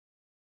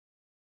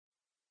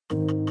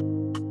Welcome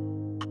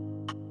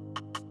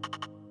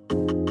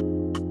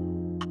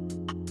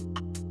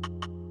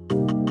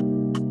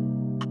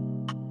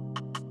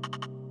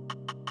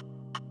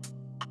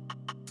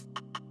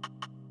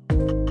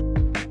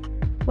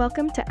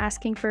to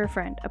Asking for a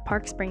Friend, a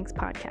Park Springs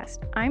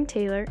podcast. I'm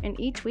Taylor, and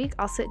each week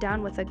I'll sit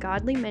down with a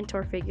godly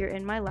mentor figure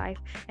in my life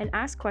and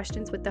ask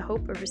questions with the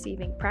hope of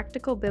receiving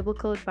practical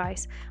biblical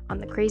advice on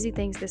the crazy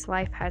things this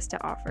life has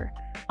to offer.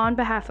 On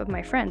behalf of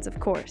my friends, of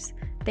course.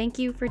 Thank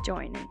you for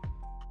joining.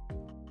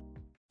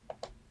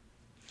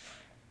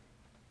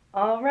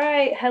 All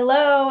right,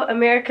 hello,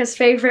 America's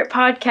favorite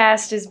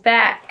podcast is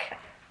back.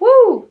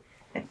 Woo!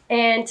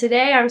 And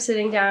today I'm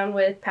sitting down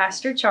with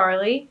Pastor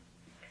Charlie.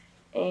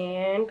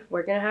 And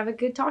we're going to have a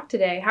good talk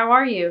today. How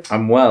are you?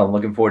 I'm well. I'm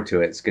looking forward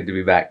to it. It's good to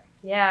be back.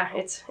 Yeah,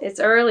 it's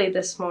early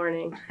this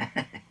morning.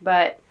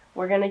 But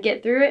we're going to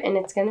get through it, and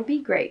it's going to be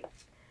great.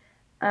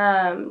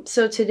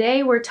 So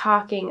today we're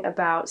talking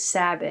about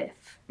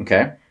Sabbath.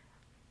 Okay.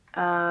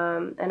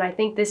 And I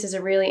think this is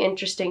a really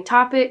interesting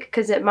topic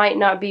because it might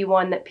not be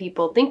one that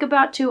people think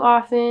about too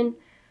often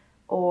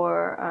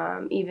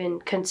or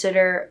even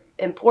consider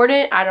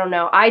important. I don't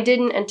know. I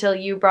didn't until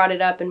you brought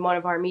it up in one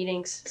of our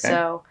meetings. Okay.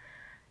 So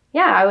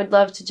yeah, I would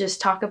love to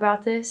just talk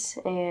about this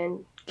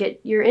and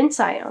get your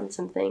insight on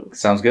some things.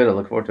 Sounds good. I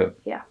look forward to it.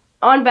 Yeah.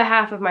 On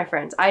behalf of my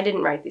friends. I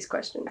didn't write these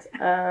questions.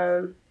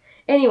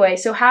 Anyway,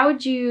 so how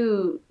would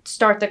you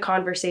start the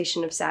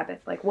conversation of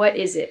Sabbath? Like, what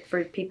is it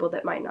for people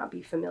that might not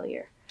be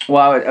familiar?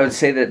 Well, I would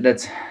say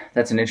that's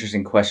an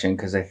interesting question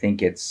because I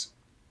think it's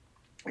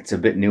a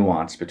bit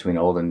nuanced between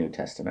Old and New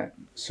Testament.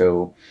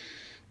 So,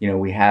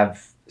 we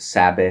have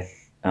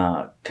Sabbath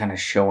kind of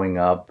showing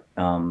up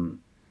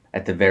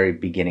at the very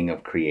beginning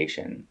of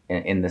creation,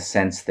 in the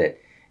sense that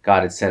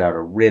God had set out a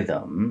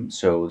rhythm,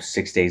 so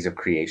 6 days of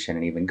creation,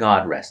 and even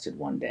God rested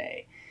one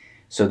day.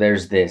 So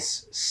there's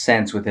this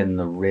sense within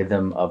the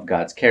rhythm of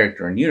God's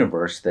character and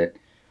universe that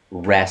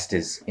rest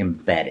is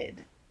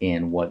embedded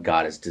in what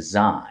God has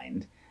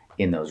designed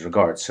in those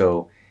regards.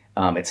 So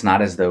it's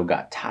not as though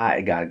God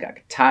got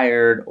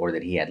tired, or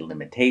that he had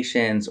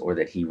limitations, or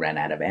that he ran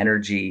out of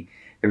energy.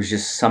 There was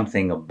just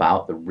something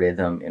about the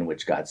rhythm in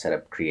which God set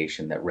up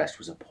creation that rest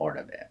was a part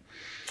of it.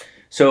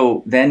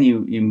 So then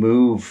you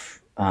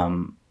move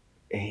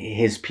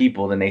his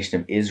people, the nation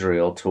of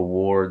Israel,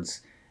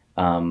 towards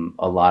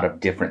a lot of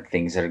different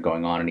things that are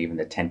going on, and even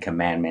the Ten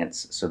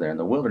Commandments. So they're in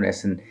the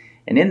wilderness. And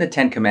in the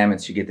Ten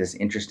Commandments, you get this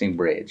interesting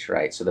bridge,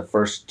 right? So the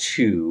first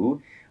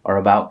two are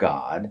about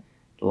God.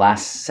 The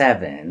last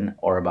seven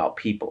are about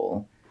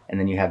people. And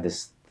then you have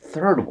this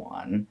third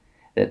one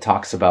that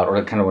talks about,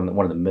 or kind of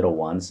one of the middle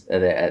ones,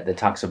 that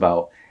talks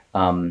about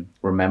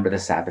remember the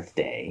Sabbath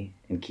day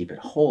and keep it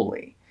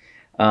holy.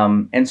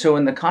 And so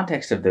in the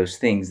context of those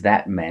things,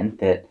 that meant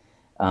that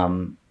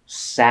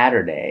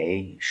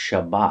Saturday,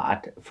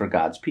 Shabbat, for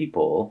God's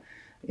people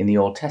in the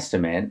Old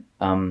Testament,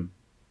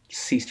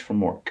 ceased from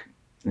work.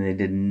 And they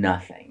did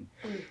nothing.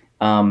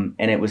 And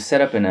it was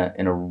set up in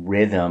a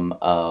rhythm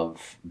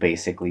of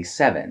basically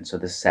seven. So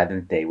the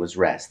seventh day was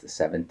rest. The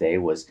seventh day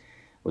was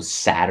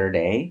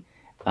Saturday.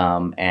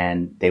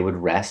 And they would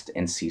rest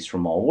and cease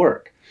from all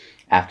work.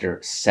 After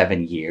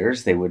 7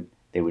 years, they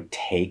would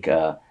take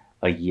a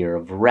year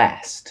of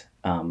rest,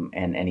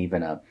 and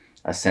even a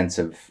sense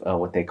of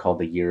what they called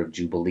the year of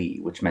Jubilee,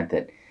 which meant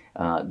that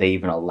they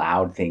even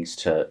allowed things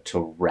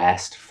to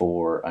rest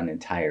for an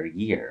entire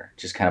year,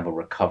 just kind of a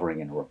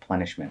recovering and a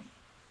replenishment.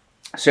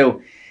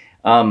 So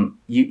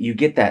you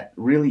get that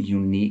really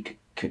unique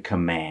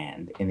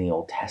command in the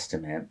Old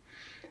Testament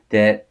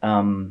that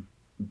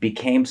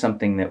became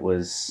something that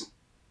was,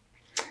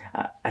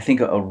 I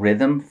think, a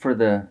rhythm for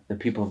the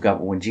people of God.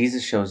 But when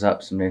Jesus shows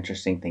up, some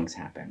interesting things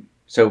happen.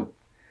 So I'll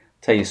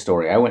tell you a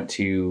story. I went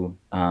to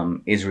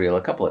Israel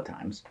a couple of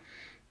times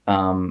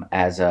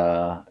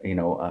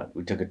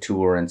we took a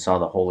tour and saw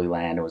the Holy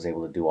Land and was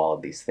able to do all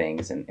of these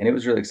things. And it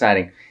was really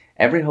exciting.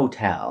 Every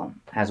hotel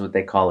has what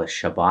they call a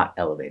Shabbat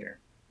elevator.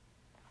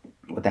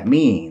 What that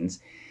means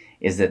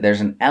is that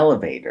there's an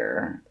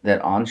elevator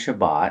that on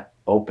Shabbat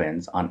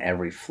opens on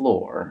every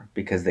floor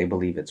because they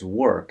believe it's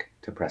work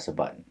to press a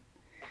button.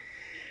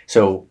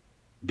 So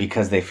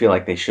because they feel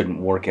like they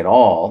shouldn't work at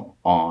all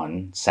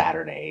on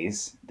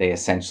Saturdays, they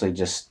essentially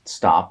just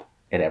stop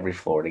at every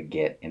floor to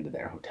get into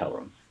their hotel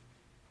room.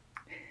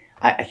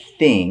 I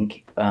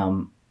think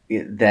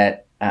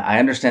that I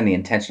understand the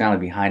intentionality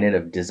behind it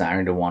of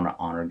desiring to want to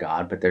honor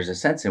God, but there's a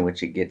sense in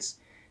which it gets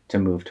to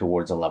move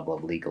towards a level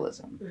of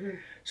legalism. Mm-hmm.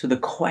 So the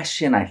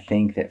question I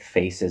think that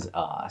faces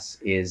us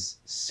is,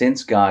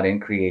 since God in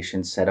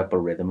creation set up a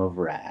rhythm of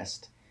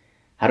rest,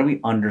 how do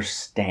we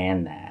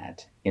understand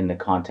that in the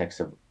context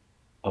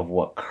of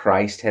what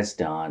Christ has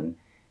done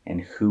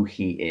and who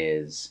he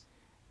is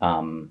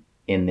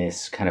in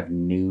this kind of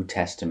New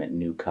Testament,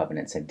 New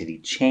Covenant? So did he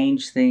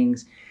change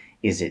things?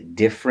 Is it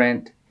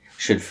different?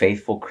 Should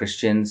faithful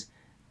Christians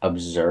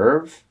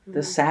observe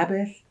the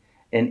Sabbath?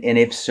 And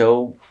if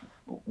so,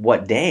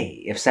 what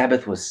day? If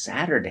Sabbath was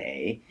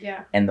Saturday,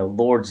 and the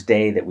Lord's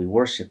day that we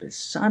worship is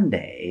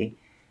Sunday,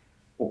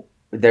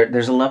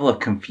 there's a level of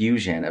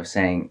confusion of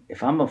saying,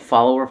 if I'm a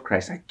follower of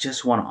Christ, I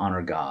just want to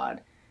honor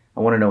God. I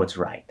want to know what's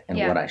right and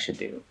what I should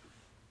do.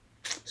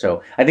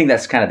 So I think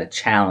that's kind of the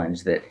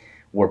challenge that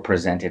we're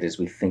presented as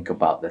we think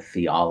about the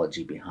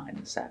theology behind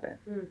the Sabbath.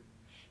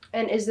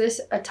 And is this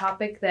a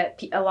topic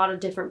that a lot of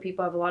different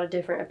people have a lot of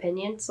different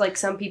opinions? Like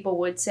some people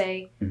would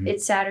say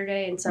it's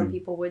Saturday and some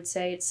people would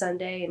say it's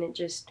Sunday, and it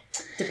just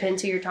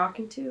depends who you're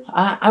talking to?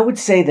 I would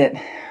say that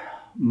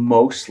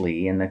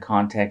mostly in the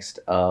context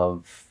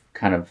of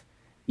kind of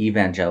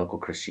evangelical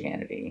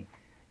Christianity,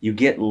 you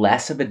get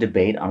less of a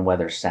debate on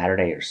whether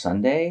Saturday or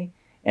Sunday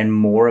and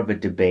more of a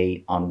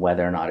debate on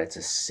whether or not it's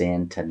a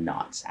sin to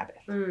not Sabbath.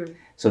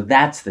 So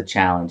that's the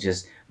challenge,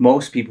 is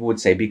most people would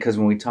say, because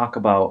when we talk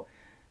about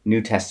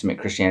New Testament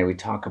Christianity, we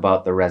talk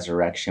about the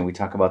resurrection, we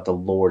talk about the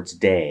Lord's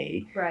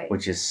Day,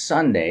 which is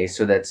Sunday.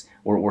 So that's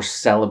we're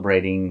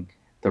celebrating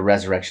the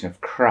resurrection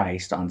of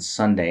Christ on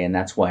Sunday, and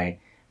that's why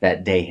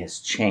that day has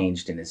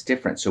changed and is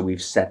different. So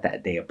we've set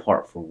that day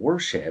apart for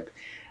worship.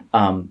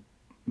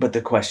 But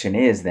the question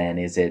is then,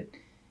 is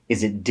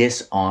it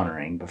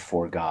dishonoring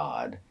before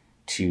God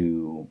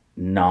to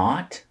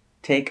not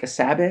take a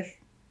Sabbath?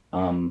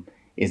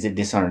 Is it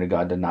dishonoring to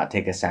God to not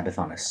take a Sabbath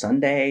on a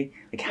Sunday?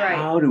 Like,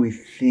 how do we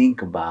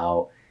think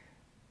about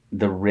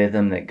the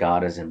rhythm that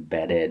God has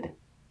embedded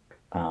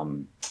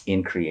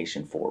in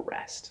creation for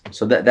rest?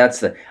 So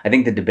that's I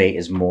think the debate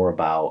is more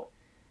about,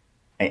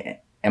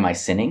 am I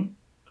sinning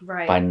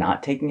by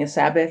not taking a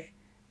Sabbath?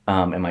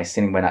 Am I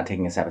sinning by not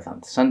taking a Sabbath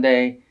on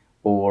Sunday?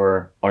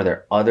 Or are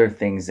there other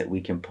things that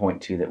we can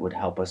point to that would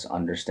help us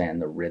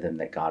understand the rhythm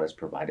that God has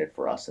provided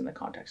for us in the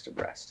context of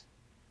rest?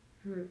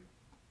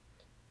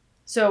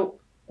 So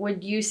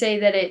would you say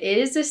that it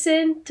is a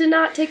sin to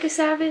not take a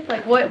Sabbath?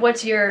 Like,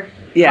 what's your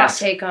hot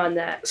take on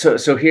that?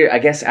 So here, I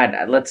guess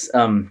let's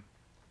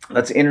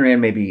enter in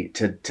maybe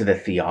to the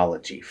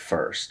theology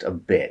first a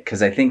bit,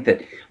 because I think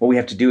that what we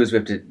have to do is we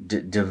have to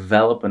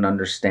develop an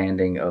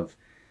understanding of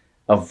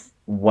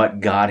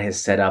what God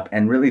has set up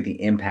and really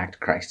the impact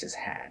Christ has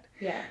had.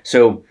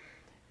 So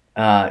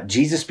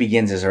Jesus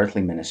begins his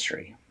earthly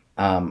ministry,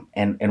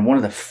 and one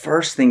of the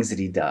first things that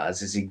he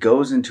does is he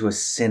goes into a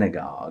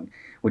synagogue,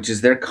 which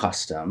is their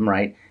custom,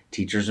 right?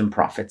 Teachers and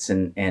prophets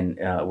and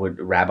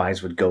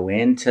rabbis would go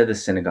into the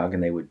synagogue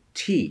and they would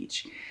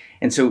teach.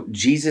 And so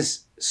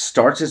Jesus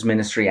starts his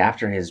ministry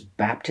after his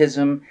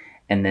baptism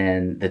and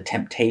then the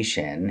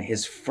temptation.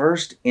 His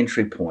first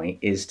entry point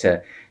is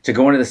to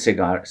go into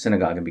the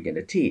synagogue and begin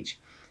to teach.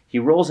 He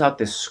rolls out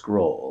this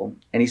scroll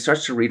and he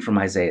starts to read from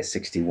Isaiah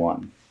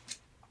 61.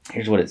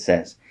 Here's what it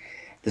says.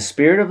 The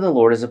Spirit of the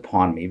Lord is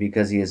upon me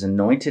because he has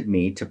anointed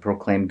me to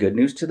proclaim good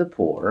news to the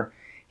poor.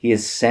 He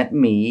has sent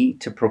me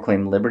to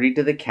proclaim liberty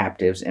to the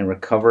captives and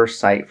recover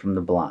sight from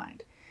the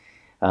blind,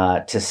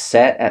 to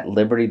set at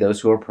liberty those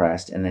who are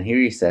oppressed. And then here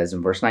he says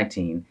in verse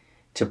 19,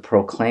 to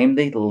proclaim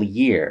the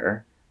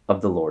year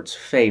of the Lord's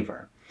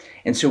favor.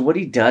 And so what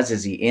he does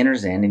is he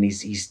enters in and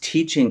he's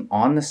teaching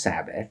on the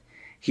Sabbath.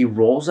 He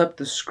rolls up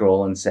the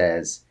scroll and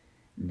says,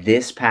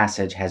 this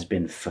passage has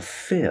been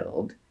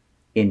fulfilled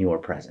in your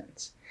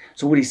presence.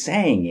 So what he's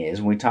saying is,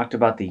 when we talked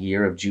about the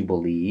year of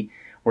Jubilee,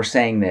 we're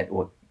saying that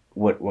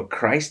what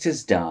Christ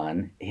has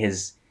done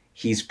is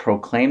he's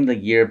proclaimed the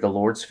year of the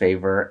Lord's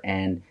favor,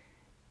 and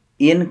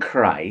in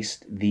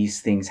Christ,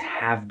 these things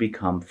have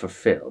become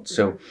fulfilled.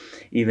 So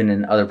even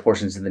in other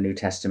portions of the New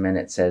Testament,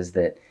 it says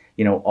that,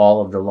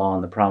 all of the law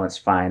and the promise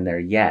find their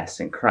yes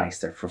in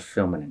Christ, their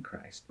fulfillment in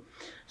Christ.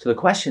 So the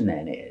question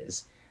then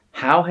is,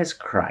 how has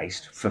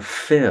Christ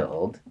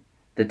fulfilled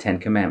the Ten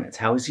Commandments?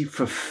 How has he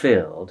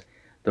fulfilled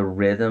the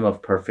rhythm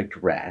of perfect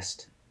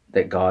rest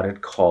that God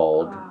had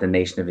called the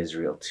nation of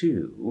Israel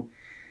to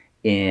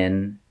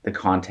in the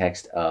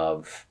context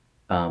of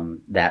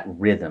that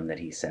rhythm that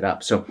he set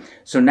up? So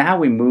now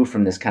we move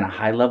from this kind of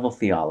high-level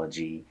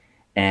theology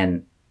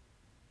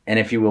and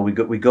if you will,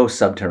 we go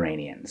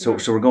subterranean. So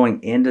we're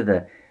going into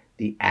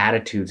the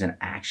attitudes and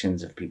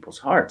actions of people's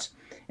hearts.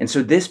 And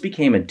so this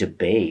became a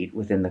debate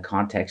within the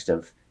context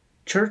of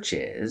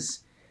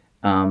churches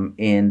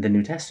in the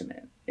New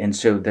Testament. And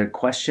so the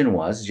question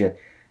was, you had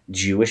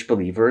Jewish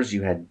believers,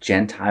 you had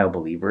Gentile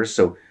believers,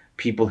 so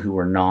people who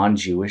were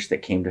non-Jewish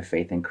that came to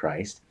faith in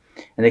Christ.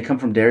 And they come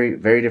from very,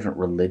 very different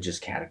religious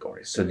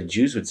categories. So the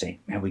Jews would say,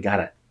 man, we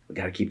gotta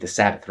keep the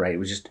Sabbath, right? It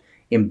was just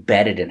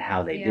embedded in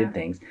how they did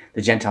things.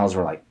 The Gentiles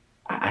were like,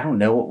 I don't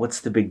know,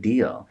 what's the big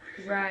deal?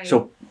 Right.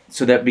 So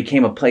that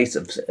became a place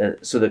of,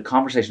 so the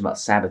conversation about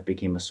Sabbath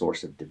became a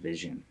source of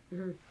division.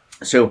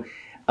 So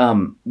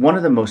one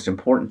of the most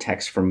important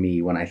texts for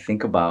me when I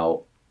think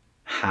about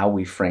how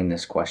we frame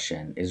this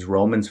question is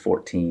Romans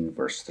 14,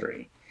 verse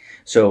 3.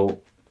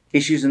 So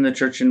issues in the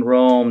church in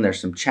Rome, there's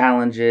some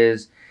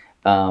challenges,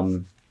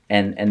 and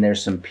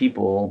there's some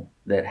people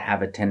that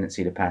have a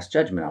tendency to pass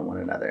judgment on one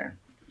another.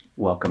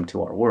 Welcome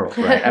to our world,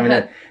 right? I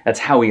mean, that's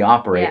how we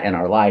operate in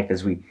our life,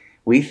 is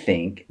we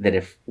think that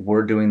if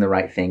we're doing the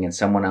right thing and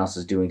someone else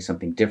is doing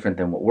something different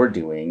than what we're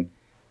doing,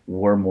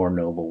 we're more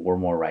noble, we're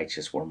more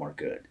righteous, we're more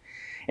good.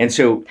 And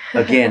so,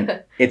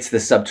 again, it's the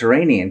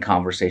subterranean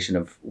conversation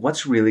of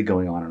what's really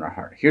going on in our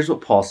heart. Here's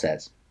what Paul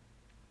says.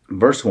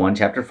 Verse 1,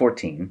 chapter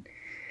 14.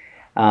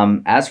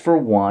 As for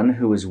one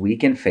who is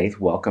weak in faith,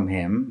 welcome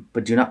him,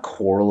 but do not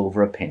quarrel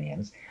over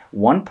opinions.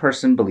 One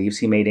person believes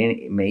he may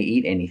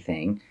eat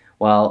anything,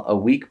 while a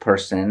weak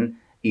person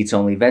eats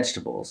only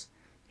vegetables.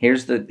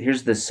 Here's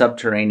the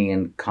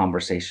subterranean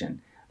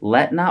conversation.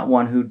 Let not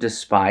one who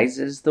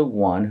despises the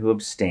one who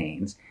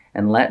abstains,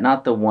 and let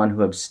not the one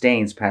who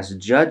abstains pass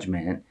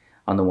judgment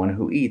on the one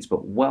who eats,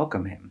 but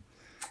welcome him.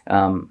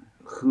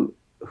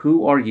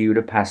 Who are you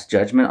to pass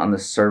judgment on the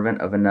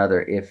servant of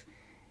another? If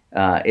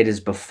it is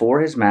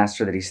before his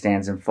master that he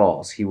stands and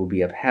falls, he will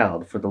be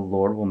upheld, for the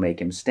Lord will make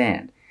him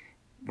stand.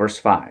 Verse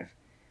 5.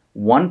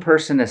 One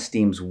person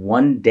esteems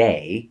one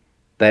day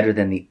better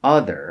than the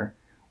other,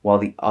 while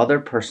the other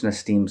person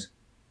esteems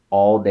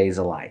all days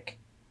alike.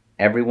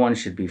 Everyone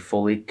should be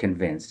fully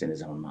convinced in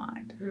his own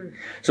mind.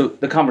 So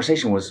the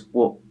conversation was,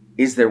 well,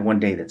 is there one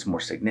day that's more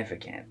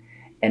significant?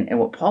 And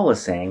what Paul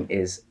is saying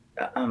is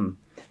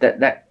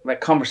that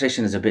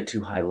conversation is a bit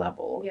too high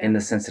level in the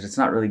sense that it's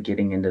not really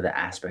getting into the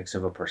aspects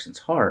of a person's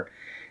heart.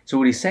 So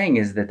what he's saying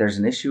is that there's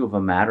an issue of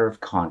a matter of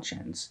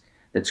conscience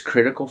that's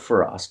critical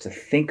for us to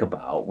think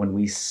about when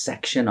we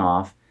section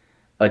off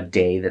a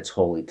day that's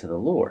holy to the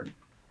Lord.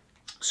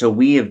 So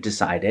we have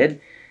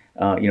decided,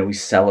 we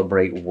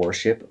celebrate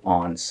worship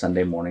on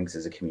Sunday mornings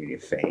as a community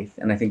of faith.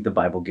 And I think the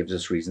Bible gives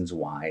us reasons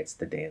why it's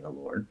the day of the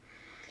Lord.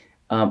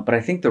 But I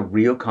think the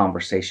real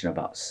conversation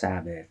about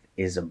Sabbath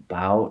is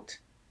about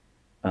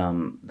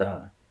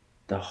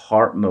the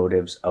heart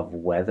motives of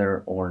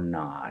whether or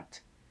not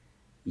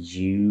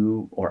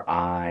you or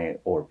I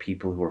or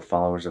people who are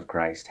followers of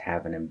Christ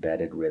have an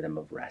embedded rhythm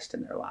of rest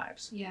in their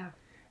lives. Yeah.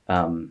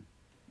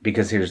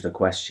 Because here's the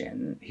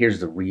question. Here's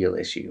the real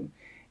issue,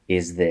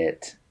 is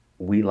that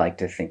we like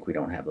to think we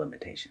don't have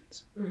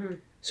limitations. Mm-hmm.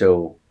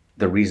 So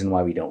the reason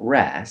why we don't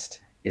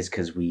rest is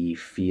because we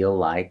feel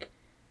like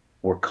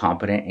we're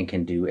competent and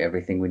can do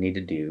everything we need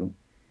to do.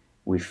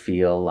 We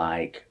feel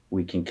like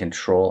we can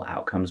control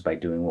outcomes by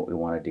doing what we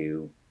want to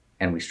do,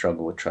 and we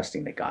struggle with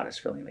trusting that God is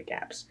filling the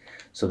gaps.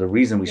 So the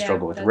reason we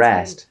struggle with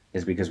rest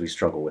is because we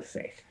struggle with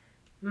faith.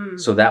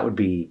 So that would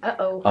be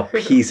a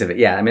piece of it.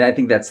 Yeah, I mean, I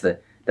think that's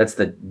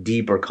the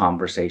deeper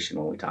conversation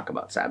when we talk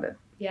about Sabbath.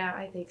 Yeah,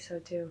 I think so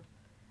too.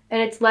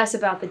 And it's less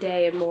about the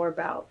day and more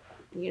about,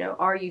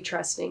 are you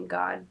trusting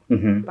God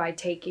by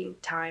taking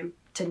time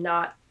to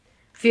not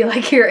feel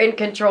like you're in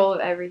control of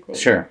everything?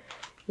 Sure.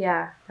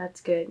 Yeah,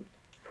 that's good.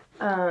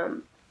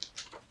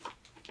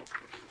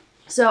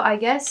 So I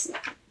guess,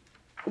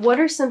 what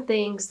are some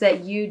things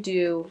that you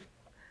do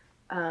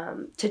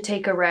to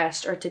take a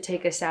rest or to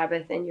take a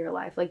Sabbath in your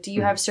life? Like, do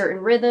you have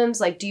certain rhythms?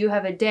 Like, do you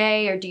have a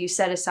day, or do you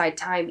set aside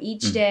time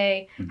each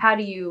day? How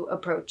do you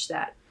approach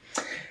that?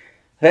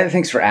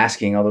 Thanks for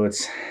asking, although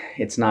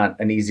it's not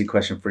an easy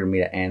question for me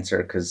to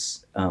answer,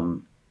 because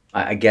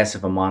I guess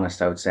if I'm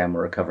honest, I would say I'm a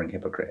recovering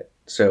hypocrite.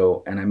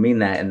 So, and I mean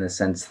that in the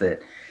sense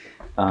that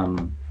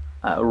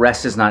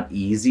rest is not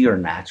easy or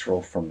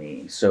natural for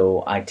me.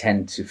 So I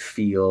tend to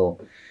feel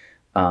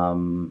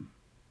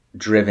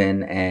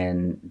driven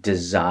and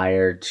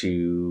desire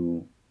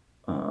to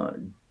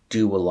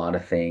do a lot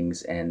of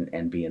things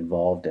and be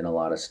involved in a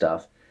lot of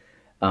stuff,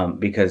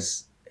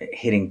 because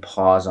hitting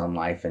pause on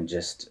life and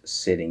just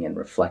sitting and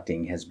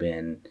reflecting has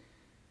been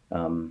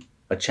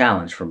a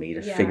challenge for me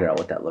to figure out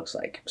what that looks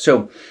like.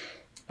 So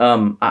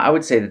I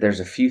would say that there's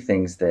a few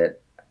things that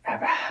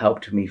have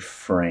helped me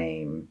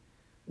frame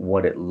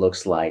what it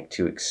looks like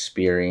to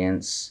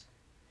experience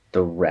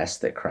the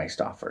rest that Christ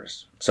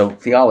offers. So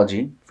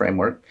theology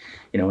framework,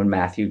 in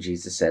Matthew,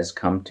 Jesus says,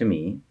 "Come to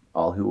me,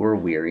 all who are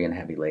weary and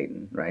heavy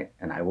laden," right?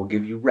 "And I will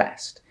give you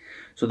rest."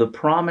 So the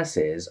promise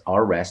is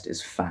our rest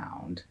is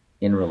found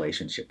in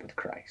relationship with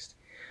Christ.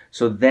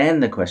 So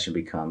then the question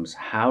becomes,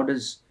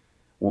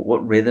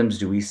 what rhythms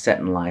do we set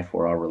in life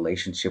where our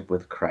relationship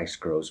with Christ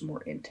grows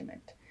more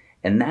intimate?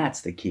 And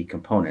that's the key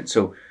component.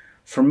 So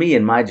for me,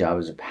 in my job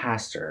as a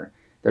pastor,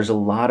 there's a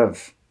lot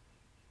of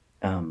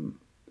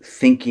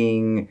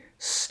thinking,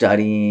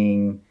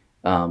 studying,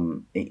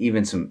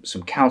 even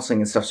some counseling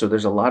and stuff. So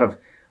there's a lot of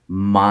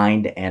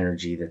mind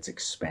energy that's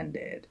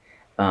expended.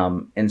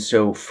 And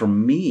so for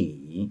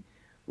me,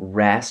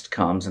 rest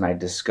comes, and I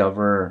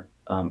discover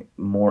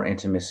more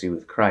intimacy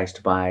with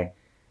Christ by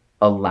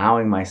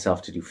allowing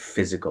myself to do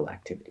physical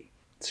activity.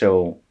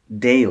 So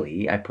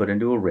daily, I put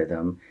into a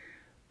rhythm,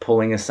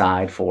 pulling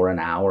aside for an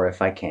hour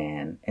if I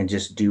can, and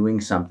just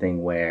doing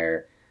something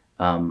where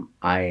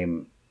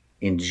I'm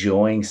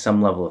enjoying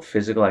some level of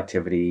physical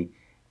activity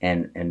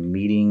and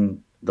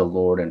meeting the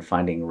Lord and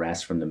finding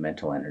rest from the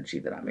mental energy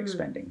that I'm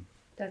expending.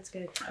 That's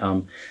good.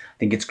 I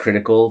think it's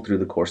critical through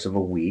the course of a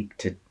week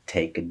to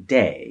take a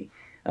day.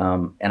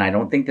 And I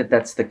don't think that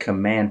that's the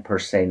command per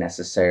se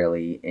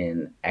necessarily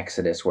in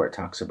Exodus, where it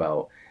talks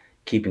about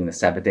keeping the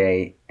Sabbath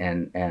day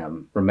and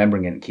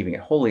remembering it and keeping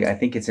it holy. I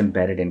think it's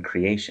embedded in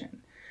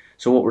creation.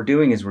 So what we're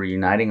doing is we're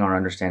uniting our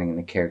understanding in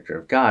the character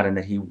of God, and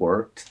that he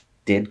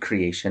did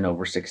creation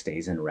over 6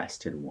 days and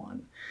rested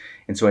one.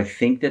 And so I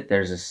think that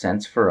there's a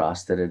sense for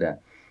us that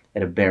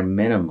at a bare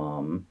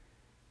minimum,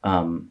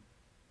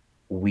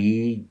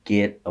 we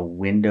get a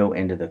window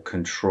into the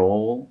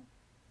control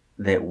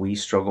that we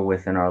struggle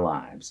with in our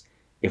lives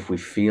if we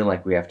feel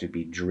like we have to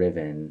be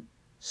driven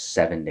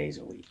 7 days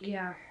a week.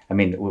 Yeah. I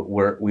mean,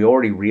 we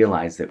already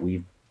realize that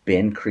we've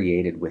been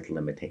created with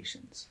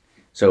limitations.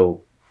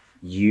 So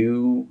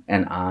you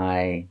and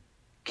I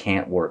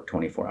can't work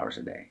 24 hours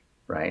a day,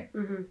 right?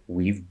 Mm-hmm.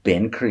 We've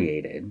been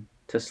created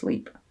to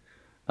sleep.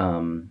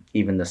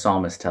 Even the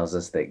psalmist tells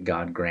us that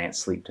God grants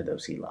sleep to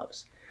those he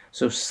loves.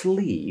 So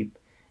sleep,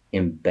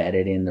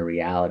 embedded in the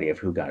reality of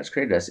who God has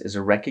created us, is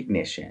a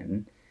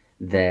recognition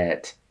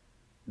that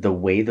the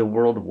way the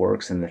world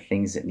works and the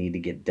things that need to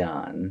get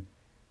done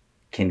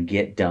can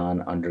get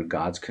done under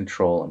God's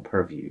control and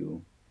purview,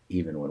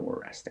 even when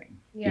we're resting,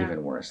 even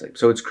when we're asleep.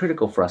 So it's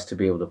critical for us to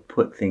be able to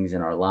put things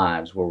in our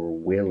lives where we're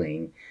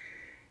willing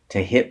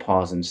to hit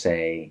pause and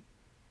say,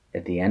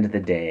 at the end of the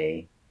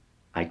day,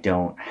 I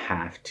don't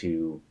have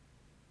to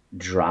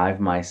drive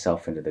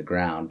myself into the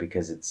ground,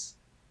 because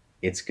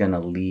it's going to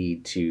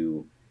lead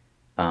to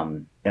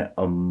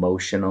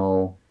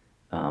emotional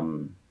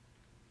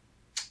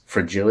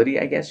fragility,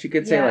 I guess you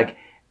could say. Like,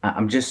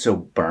 I'm just so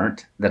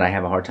burnt that I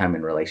have a hard time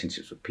in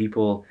relationships with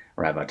people,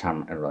 or I have a hard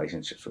time in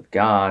relationships with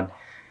God.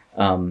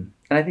 And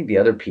I think the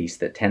other piece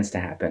that tends to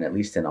happen, at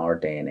least in our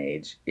day and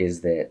age,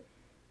 is that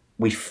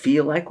we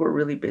feel like we're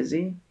really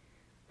busy,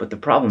 but the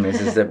problem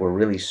is that we're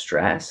really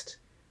stressed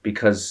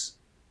because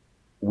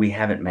we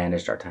haven't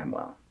managed our time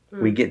well.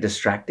 We get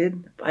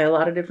distracted by a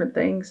lot of different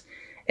things.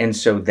 And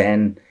so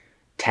then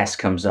test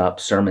comes up,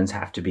 sermons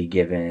have to be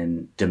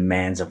given,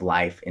 demands of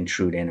life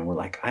intrude in, and we're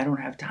like, I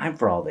don't have time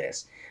for all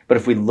this. But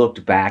if we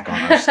looked back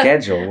on our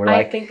schedule, we're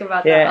like, I think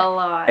about that a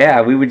lot.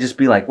 Yeah, we would just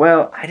be like,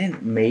 well, I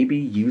didn't maybe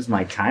use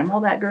my time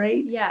all that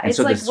great. Yeah, and it's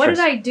so like, what did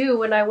I do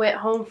when I went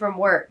home from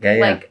work? Yeah.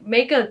 Like,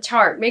 make a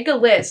chart, make a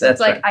list. That's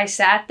it's like, right. I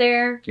sat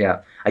there.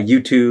 Yeah, I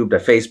YouTubed, I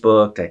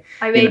Facebooked.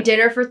 I made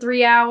dinner for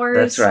 3 hours.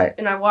 That's right.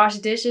 And I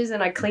washed dishes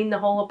and I cleaned the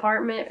whole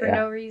apartment for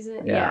no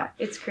reason. Yeah,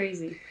 it's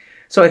crazy.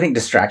 So I think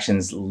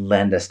distractions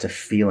lend us to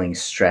feeling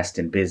stressed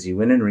and busy,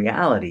 when in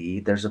reality,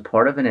 there's a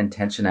part of an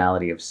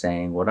intentionality of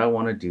saying, what I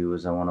want to do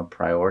is I want to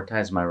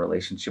prioritize my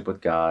relationship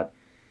with God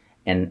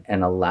and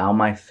allow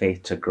my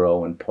faith to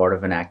grow. And part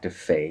of an act of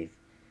faith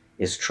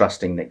is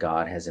trusting that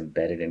God has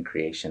embedded in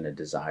creation a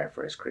desire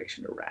for his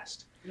creation to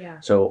rest. Yeah.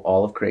 So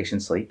all of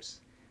creation sleeps,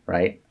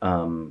 right?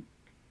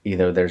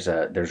 Either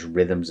there's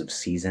rhythms of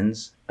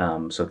seasons.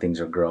 So things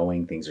are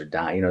growing, things are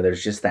dying.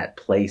 There's just that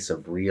place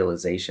of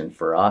realization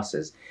for us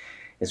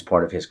as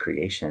part of his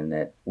creation,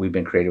 that we've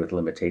been created with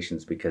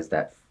limitations, because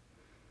that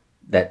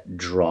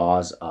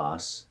draws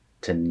us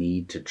to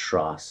need to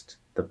trust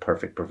the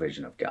perfect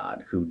provision of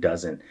God, who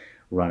doesn't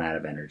run out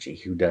of energy,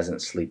 who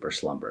doesn't sleep or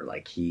slumber.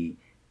 Like, he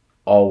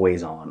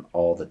always on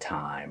all the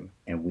time,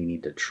 and we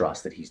need to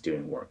trust that he's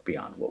doing work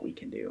beyond what we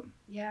can do.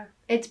 Yeah.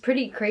 It's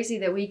pretty crazy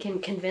that we can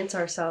convince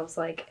ourselves,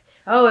 like,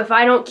 oh, if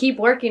I don't keep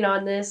working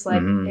on this,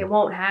 like, it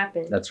won't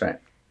happen. That's right.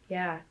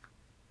 Yeah.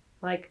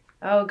 Like,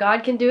 oh,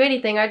 God can do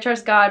anything. I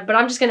trust God, but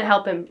I'm just going to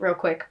help him real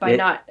quick by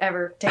not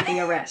ever taking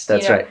a rest.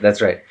 That's right.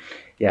 That's right.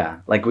 Yeah.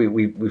 Like,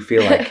 we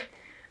feel like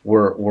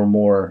we're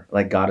more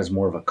like God is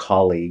more of a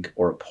colleague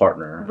or a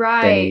partner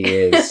than he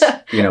is,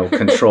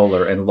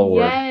 controller and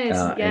Lord.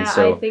 Yes, and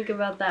so, I think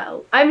about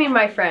that. I mean,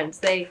 my friends,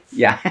 they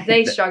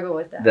struggle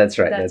with that. That's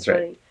right. That's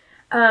right.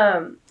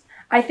 funny.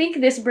 I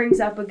think this brings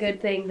up a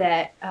good thing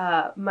that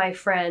my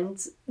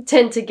friends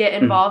tend to get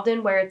involved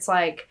in, where it's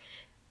like,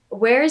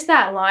 where's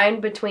that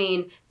line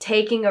between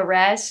taking a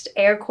rest,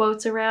 air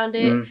quotes around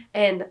it,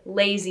 and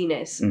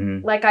laziness?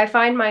 Like, I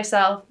find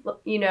myself,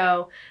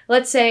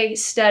 let's say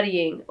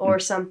studying or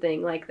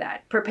something like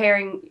that,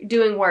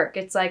 doing work.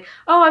 It's like,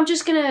 oh, I'm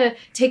just going to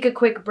take a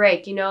quick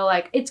break,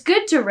 like, it's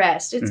good to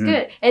rest. It's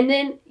good. And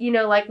then,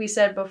 like we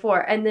said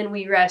before, and then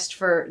we rest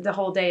for the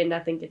whole day and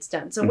nothing gets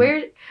done. So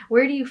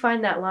where do you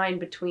find that line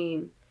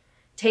between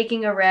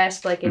taking a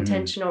rest, like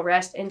intentional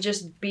rest, and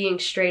just being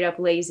straight up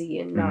lazy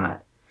and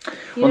not?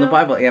 Well, in the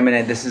Bible,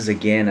 this is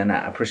again, and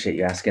I appreciate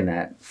you asking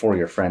that for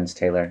your friends,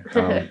 Taylor.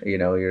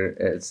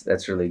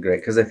 That's really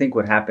great, because I think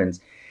what happens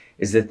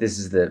is that this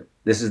is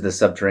the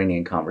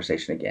subterranean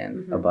conversation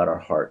again about our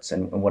hearts,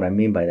 and what I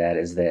mean by that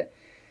is that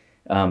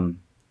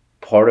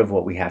part of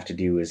what we have to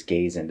do is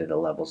gaze into the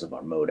levels of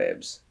our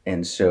motives.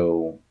 And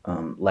so,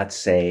 let's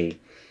say,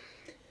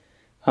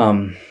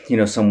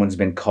 someone's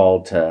been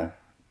called to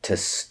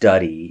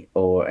study,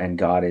 and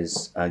God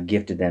has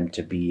gifted them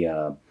to be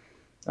a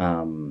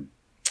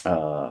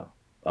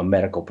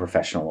medical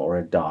professional or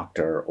a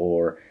doctor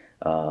or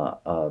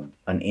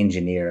an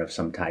engineer of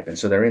some type. And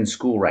so they're in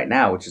school right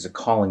now, which is a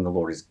calling the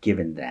Lord has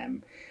given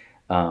them.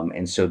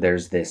 And so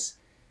there's this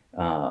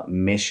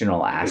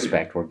missional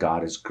aspect where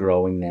God is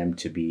growing them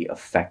to be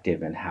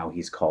effective in how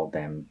he's called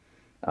them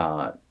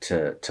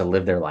to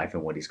live their life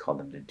and what he's called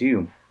them to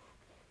do.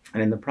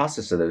 And in the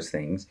process of those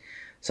things,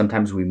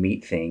 sometimes we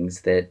meet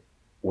things that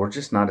we're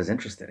just not as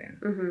interested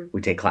in.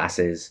 We take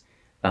classes,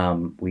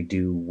 we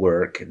do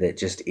work that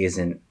just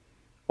isn't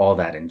all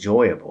that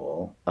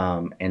enjoyable.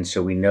 And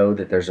so we know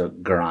that there's a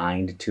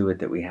grind to it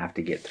that we have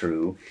to get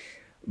through.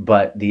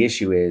 But the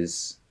issue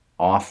is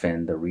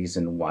often the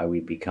reason why we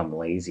become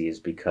lazy is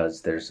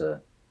because there's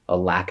a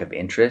lack of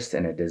interest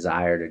and a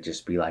desire to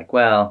just be like,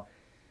 well,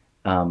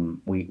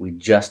 we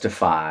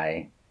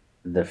justify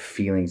the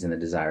feelings and the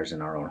desires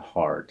in our own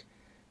heart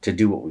to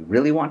do what we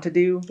really want to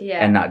do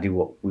and not do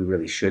what we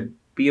really should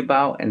be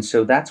about. And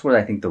so that's where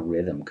I think the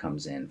rhythm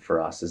comes in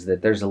for us, is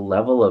that there's a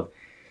level of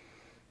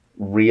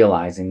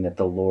realizing that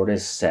the Lord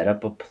has set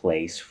up a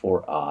place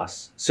for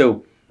us.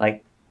 So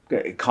like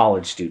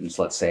college students,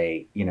 let's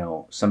say,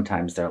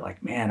 sometimes they're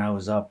like, man, I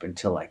was up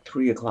until like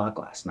 3 o'clock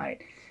last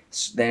night.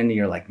 Then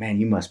you're like, man,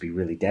 you must be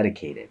really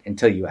dedicated,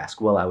 until you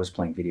ask, well, I was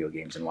playing video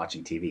games and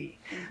watching TV.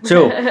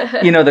 So,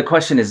 the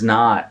question is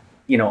not,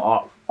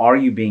 are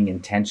you being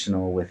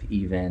intentional with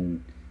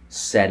even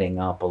setting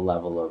up a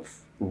level of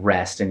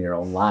rest in your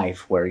own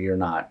life where you're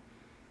not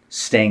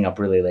staying up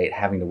really late,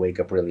 having to wake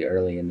up really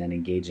early, and then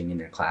engaging in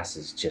your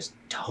classes just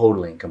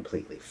totally and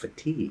completely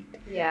fatigued.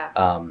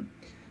 Yeah.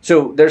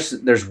 So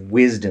there's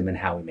wisdom in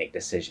how we make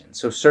decisions.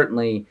 So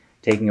certainly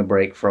taking a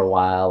break for a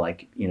while,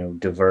 like,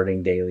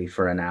 diverting daily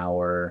for an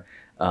hour,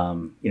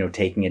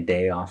 taking a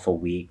day off a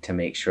week to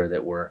make sure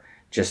that we're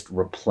just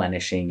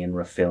replenishing and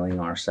refilling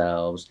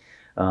ourselves,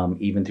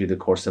 even through the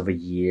course of a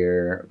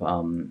year,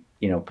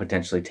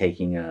 potentially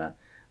taking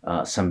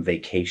some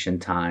vacation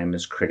time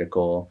is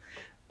critical.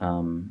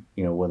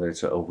 Whether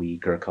it's a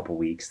week or a couple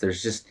weeks,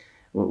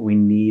 we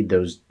need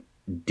those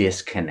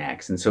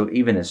disconnects. And so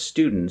even as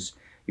students,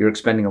 you're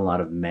expending a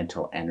lot of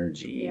mental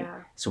energy.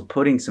 Yeah. So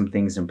putting some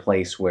things in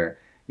place where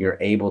you're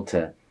able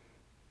to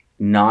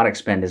not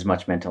expend as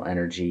much mental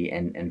energy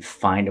and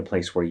find a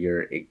place where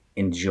you're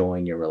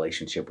enjoying your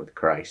relationship with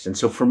Christ. And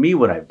so for me,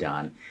 what I've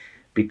done,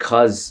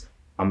 because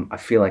I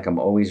feel like I'm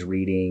always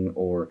reading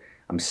or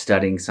I'm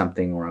studying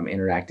something or I'm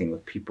interacting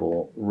with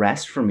people,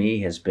 rest for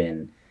me has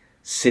been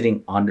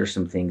sitting under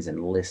some things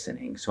and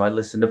listening. So I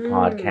listen to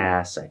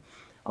podcasts.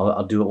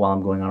 I'll do it while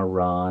I'm going on a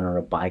run or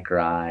a bike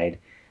ride.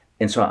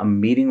 And so I'm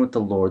meeting with the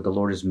Lord. The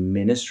Lord is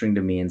ministering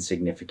to me in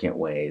significant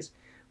ways,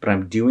 but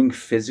I'm doing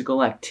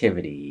physical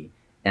activity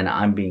and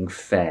I'm being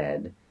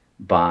fed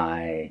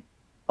by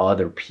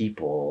other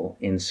people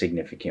in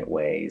significant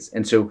ways.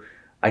 And so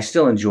I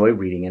still enjoy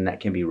reading, and that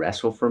can be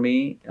restful for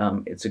me.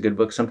 It's a good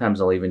book. Sometimes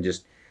I'll even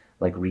just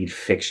like read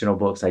fictional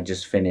books. I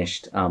just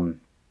finished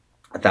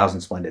A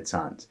Thousand Splendid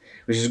Suns,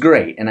 which is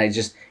great. And I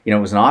just, it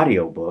was an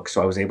audio book,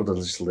 so I was able to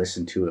just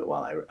listen to it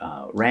while I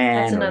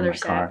ran. That's or in another my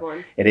car. sad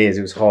one. It is.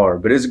 It was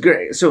hard, but it was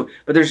great. So,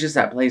 but there's just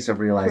that place of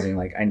realizing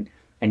like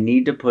I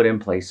need to put in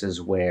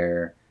places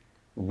where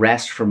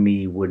rest for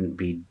me wouldn't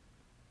be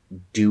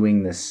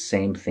doing the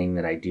same thing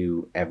that I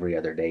do every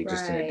other day,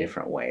 just in a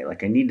different way.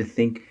 Like I need to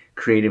think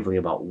creatively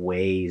about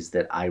ways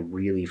that I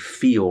really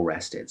feel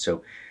rested.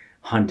 So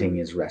hunting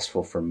is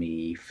restful for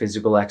me.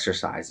 Physical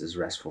exercise is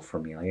restful for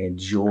me. Like, I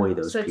enjoy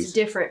those pieces. So it's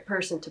different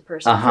person to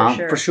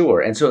person, for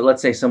sure. And so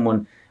let's say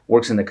someone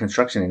works in the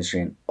construction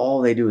industry and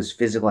all they do is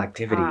physical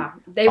activity.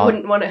 They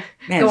wouldn't want to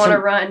go on a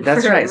run for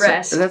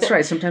rest. That's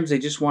right. Sometimes they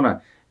just want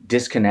to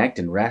disconnect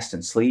and rest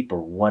and sleep,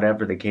 or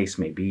whatever the case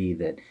may be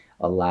that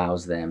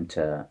allows them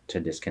to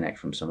disconnect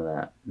from some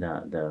of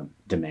the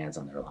demands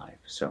on their life.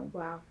 So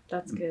wow,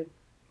 that's good.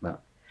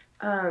 Well,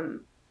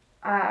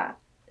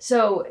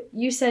 so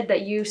you said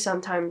that you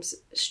sometimes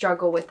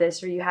struggle with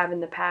this, or you have in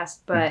the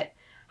past, but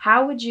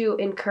how would you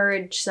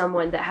encourage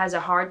someone that has a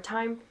hard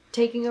time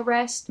taking a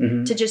rest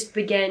to just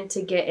begin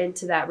to get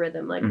into that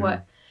rhythm? Like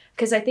what?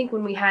 Because I think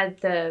when we had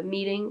the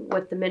meeting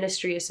with the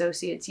ministry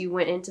associates, you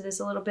went into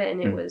this a little bit,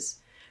 and it was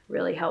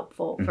really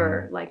helpful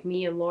for like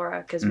me and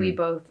Laura, because we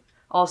both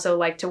also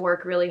like to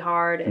work really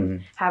hard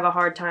and have a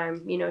hard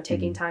time,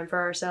 taking time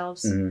for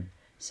ourselves.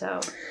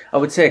 So I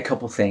would say a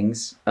couple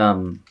things.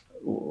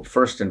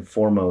 First and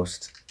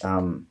foremost,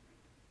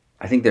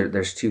 I think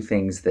there's two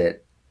things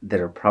that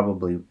are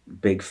probably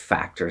big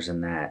factors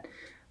in that.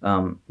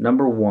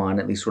 Number one,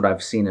 at least what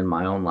I've seen in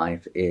my own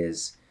life,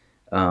 is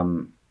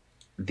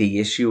the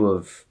issue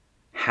of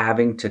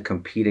having to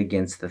compete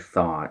against the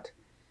thought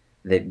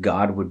that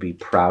God would be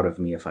proud of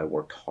me if I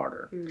worked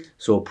harder.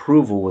 So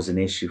approval was an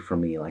issue for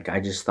me. Like I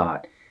just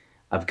thought,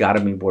 I've got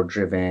to be more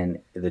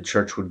driven. The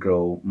church would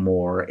grow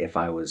more if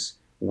I was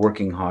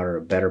working harder,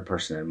 a better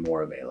person, and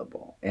more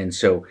available. And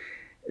so,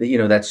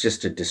 that's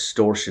just a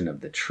distortion of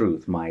the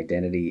truth. My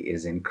identity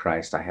is in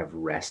Christ. I have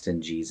rest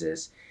in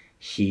Jesus.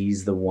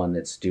 He's the one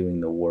that's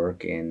doing the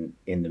work in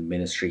the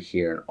ministry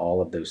here and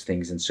all of those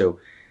things. And so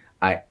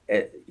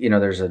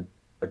there's a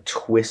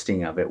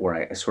twisting of it where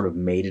I sort of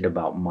made it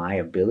about my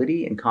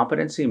ability and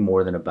competency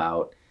more than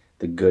about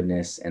the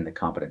goodness and the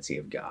competency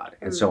of God.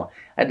 And so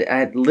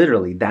I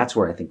literally, that's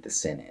where I think the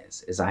sin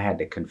is I had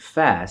to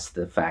confess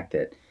the fact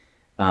that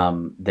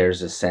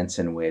there's a sense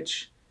in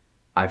which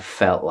I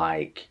felt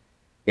like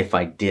if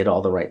I did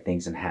all the right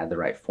things and had the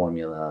right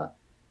formula,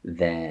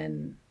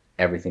 then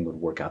everything would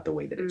work out the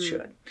way that it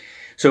should.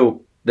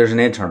 So there's an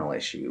internal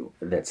issue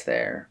that's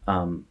there.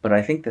 But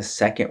I think the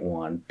second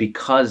one,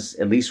 because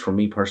at least for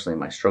me personally,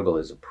 my struggle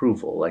is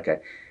approval. Like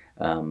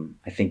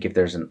I think if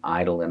there's an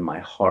idol in my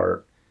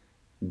heart,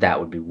 that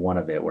would be one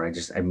of it, where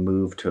I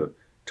move to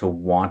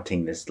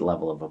wanting this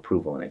level of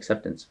approval and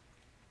acceptance.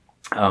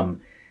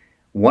 Um,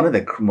 One of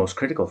the most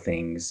critical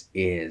things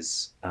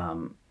is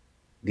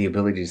the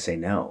ability to say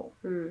no,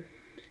 Mm.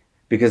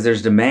 because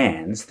there's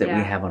demands that we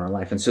Yeah. have on our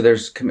life, and so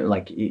there's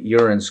like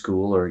you're in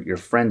school or your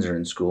friends are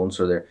in school, and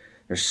so they're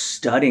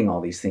studying all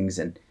these things,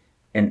 and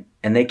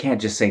they can't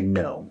just say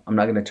no. I'm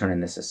not going to turn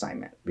in this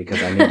assignment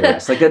because I need to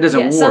rest. Like that doesn't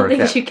Yeah, work. some things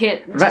That, you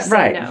can't right, just say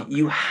right. no.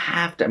 You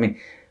have to. I mean,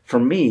 for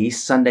me,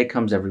 Sunday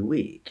comes every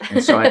week,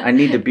 and so I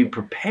need to be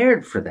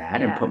prepared for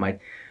that and Yeah. put my.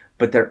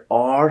 But there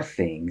are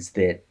things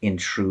that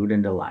intrude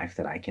into life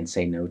that I can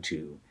say no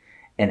to,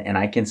 and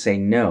I can say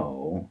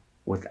no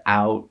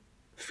without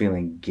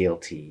feeling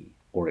guilty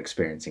or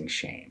experiencing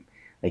shame.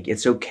 Like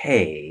it's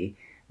okay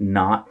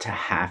not to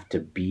have to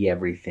be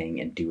everything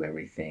and do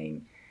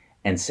everything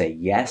and say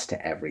yes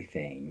to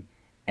everything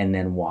and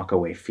then walk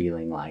away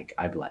feeling like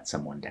I've let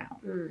someone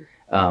down.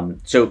 Mm.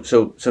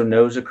 So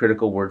no is a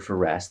critical word for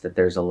rest, that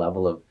there's a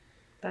level of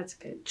That's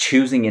good.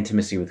 choosing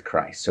intimacy with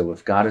Christ. So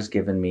if God has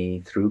given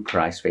me through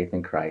Christ, faith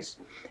in Christ,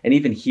 and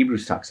even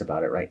Hebrews talks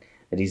about it, right?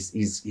 That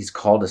he's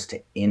called us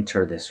to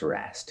enter this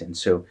rest. And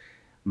so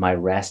my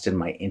rest and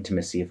my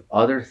intimacy, if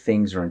other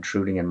things are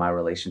intruding in my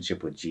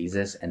relationship with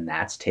Jesus and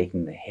that's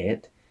taking the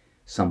hit,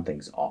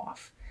 something's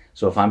off.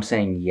 So if I'm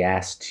saying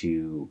yes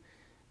to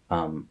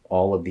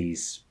all of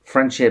these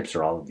friendships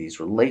or all of these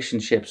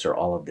relationships or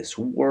all of this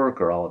work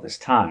or all of this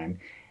time,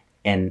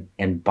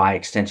 and by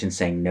extension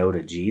saying no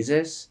to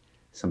Jesus,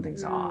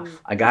 something's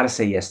off. I got to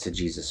say yes to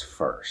Jesus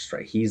first,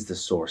 right? He's the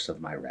source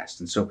of my rest.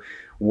 And so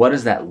what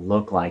does that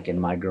look like in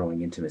my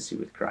growing intimacy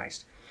with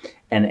Christ?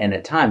 And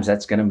at times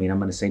that's going to mean I'm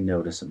going to say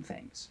no to some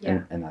things,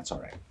 and that's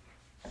all right.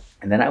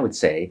 And then I would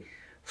say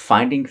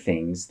finding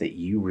things that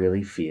you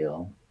really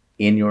feel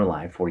in your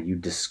life where you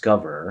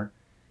discover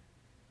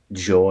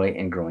joy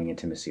and growing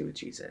intimacy with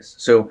Jesus.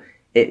 So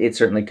it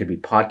certainly could be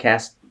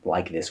podcasts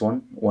like this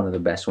one of the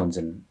best ones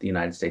in the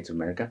United States of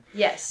America.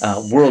 Yes.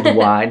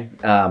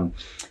 Worldwide.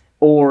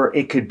 Or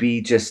it could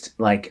be just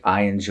like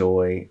I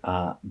enjoy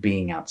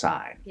being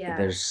outside. Yeah.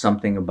 There's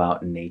something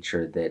about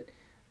nature that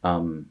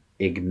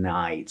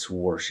ignites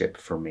worship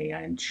for me.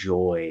 I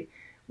enjoy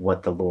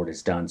what the Lord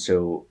has done.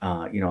 So,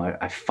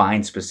 I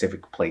find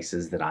specific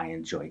places that I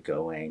enjoy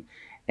going.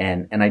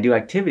 And I do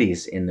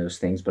activities in those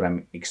things, but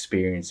I'm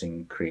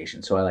experiencing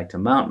creation. So I like to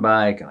mountain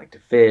bike, I like to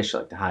fish, I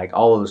like to hike.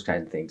 All of those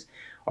kinds of things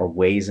are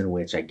ways in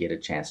which I get a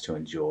chance to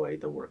enjoy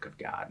the work of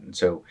God. And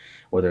so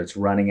whether it's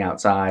running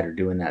outside or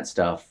doing that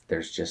stuff,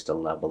 there's just a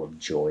level of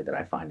joy that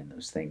I find in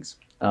those things.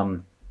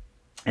 And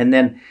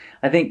then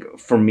I think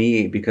for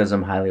me, because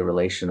I'm highly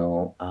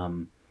relational,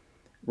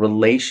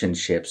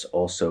 relationships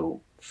also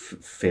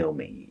fill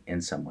me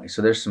in some way.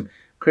 So there's some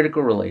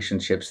critical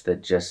relationships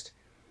that just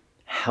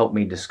help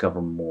me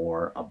discover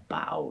more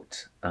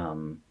about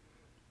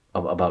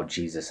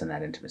Jesus and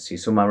that intimacy.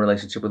 So my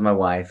relationship with my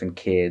wife and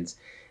kids,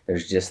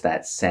 there's just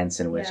that sense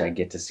in which I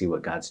get to see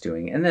what God's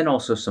doing. And then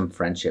also some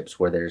friendships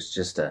where there's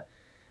just a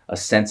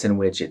sense in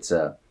which it's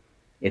a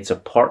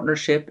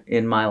partnership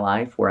in my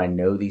life where I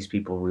know these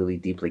people really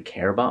deeply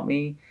care about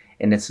me.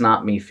 And it's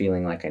not me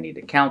feeling like I need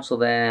to counsel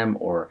them,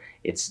 or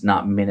it's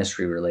not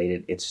ministry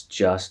related. It's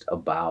just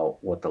about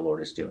what the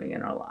Lord is doing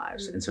in our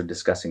lives. And so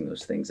discussing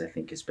those things, I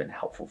think, has been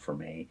helpful for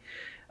me.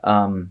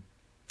 And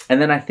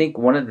then I think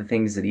one of the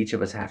things that each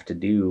of us have to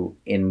do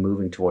in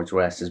moving towards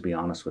rest is be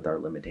honest with our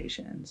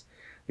limitations.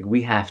 Like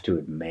we have to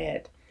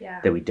admit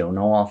that we don't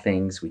know all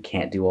things, we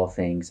can't do all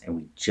things, and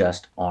we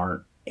just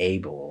aren't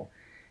able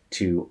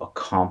to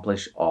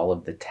accomplish all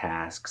of the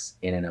tasks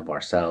in and of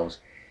ourselves.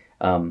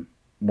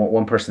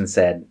 One person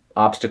said,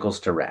 obstacles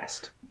to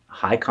rest: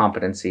 high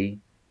competency,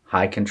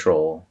 high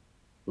control,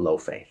 low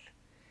faith.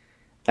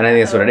 And I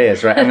think that's what it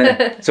is, right? I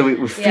mean, so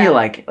we feel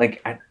like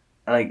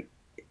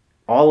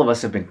all of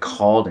us have been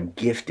called and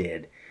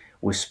gifted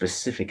with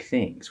specific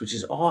things, which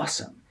is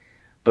awesome.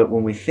 But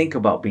when we think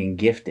about being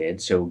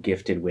gifted, so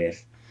gifted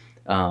with,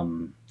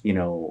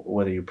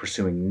 whether you're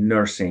pursuing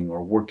nursing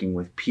or working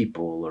with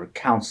people or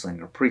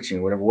counseling or preaching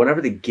or whatever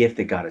the gift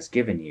that God has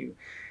given you,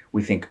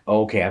 we think,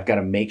 okay, I've got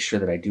to make sure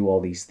that I do all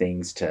these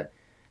things to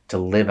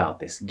live out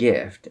this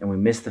gift. And we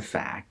miss the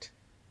fact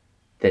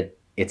that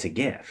it's a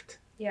gift.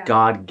 Yeah.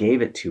 God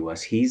gave it to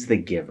us. He's the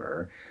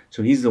giver.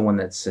 So he's the one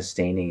that's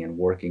sustaining and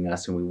working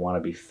us, and we want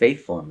to be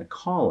faithful in the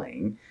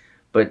calling,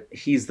 but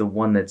he's the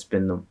one that's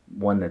been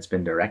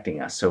directing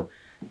us. So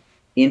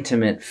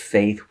intimate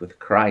faith with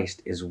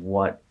Christ is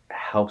what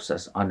helps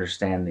us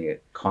understand the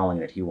calling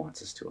that he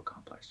wants us to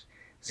accomplish.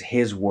 It's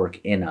his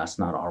work in us,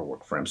 not our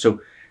work for him.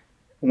 So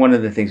one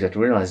of the things you have to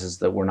realize is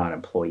that we're not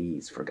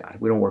employees for God.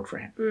 We don't work for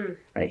him,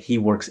 right? He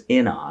works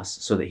in us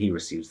so that he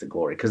receives the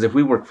glory. Because if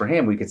we work for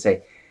him, we could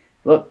say,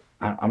 look,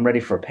 I'm ready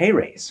for a pay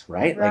raise,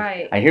 right?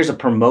 Like, here's a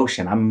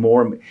promotion. I'm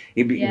more,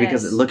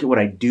 because look at what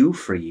I do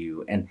for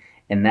you. And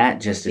And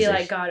that just feel is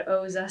like God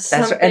owes us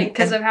That's right. something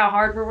because of how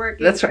hard we're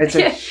working. That's right. It's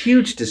a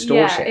huge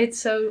distortion.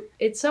 Yeah,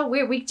 it's so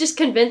weird. We just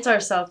convince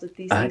ourselves that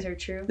these things are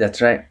true.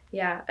 That's right.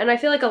 Yeah, and I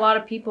feel like a lot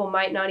of people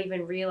might not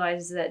even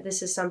realize that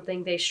this is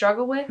something they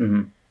struggle with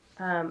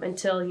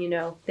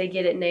until, they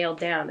get it nailed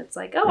down. It's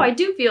like, I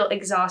do feel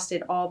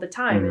exhausted all the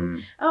time.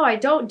 And, I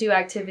don't do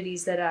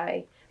activities that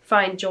I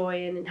find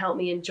joy in and help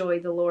me enjoy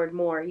the Lord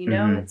more,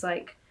 And it's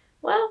like,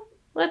 well,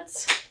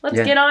 let's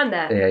get on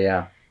that.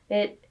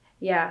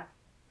 Yeah.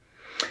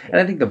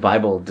 And I think the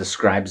Bible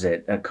describes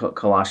it.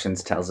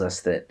 Colossians tells us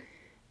that,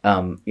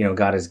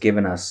 God has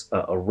given us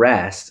a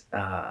rest,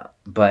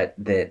 but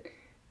that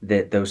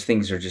those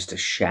things are just a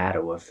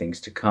shadow of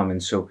things to come.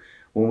 And so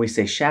when we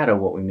say shadow,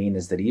 what we mean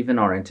is that even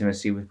our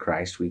intimacy with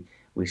Christ, we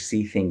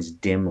see things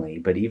dimly.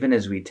 But even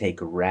as we take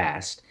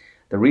rest,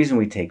 the reason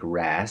we take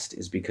rest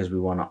is because we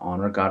want to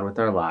honor God with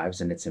our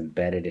lives, and it's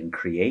embedded in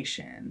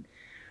creation.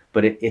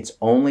 But it's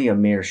only a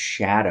mere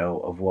shadow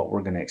of what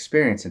we're going to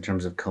experience in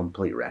terms of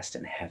complete rest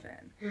in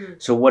heaven.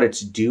 So what it's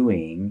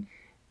doing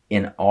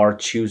in our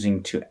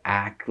choosing to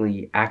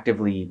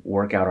actively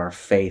work out our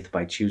faith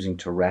by choosing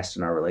to rest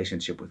in our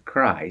relationship with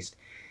Christ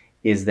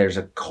is there's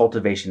a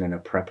cultivation and a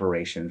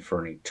preparation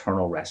for an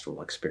eternal rest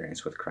we'll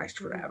experience with Christ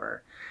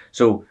forever.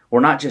 So we're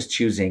not just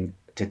choosing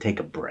to take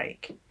a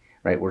break,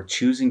 right? We're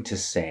choosing to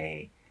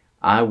say,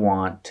 I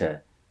want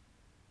to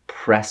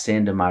press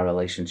into my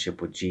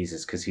relationship with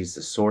Jesus because he's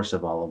the source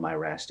of all of my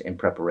rest in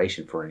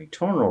preparation for an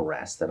eternal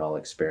rest that I'll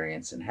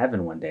experience in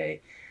heaven one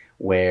day,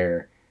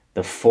 where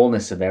the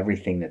fullness of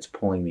everything that's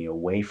pulling me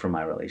away from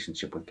my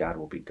relationship with God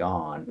will be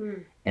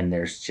gone. And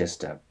there's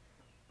just a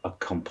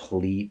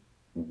complete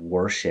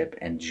worship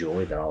and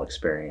joy that I'll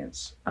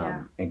experience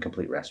and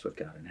complete rest with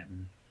God in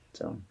heaven.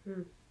 So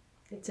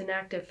it's an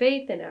act of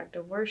faith, an act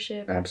of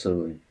worship.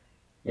 Absolutely.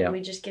 Yeah. And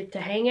we just get to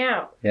hang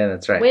out. Yeah,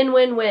 that's right. Win,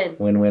 win, win.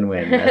 Win, win,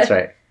 win. That's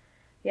right.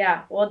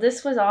 Yeah. Well,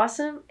 this was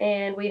awesome,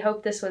 and we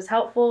hope this was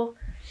helpful.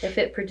 If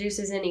it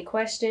produces any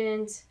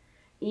questions,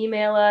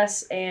 email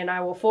us, and I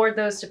will forward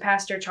those to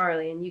Pastor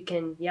Charlie, and you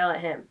can yell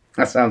at him.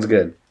 That sounds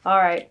good. All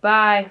right.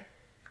 Bye.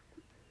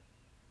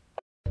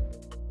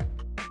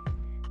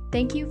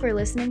 Thank you for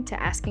listening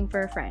to Asking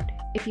for a Friend.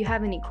 If you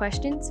have any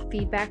questions,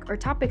 feedback, or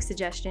topic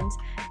suggestions,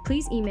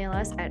 please email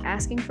us at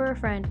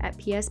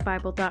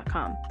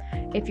askingforafriend@psbible.com.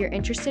 If you're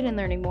interested in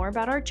learning more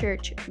about our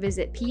church,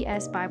 visit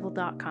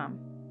psbible.com.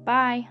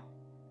 Bye!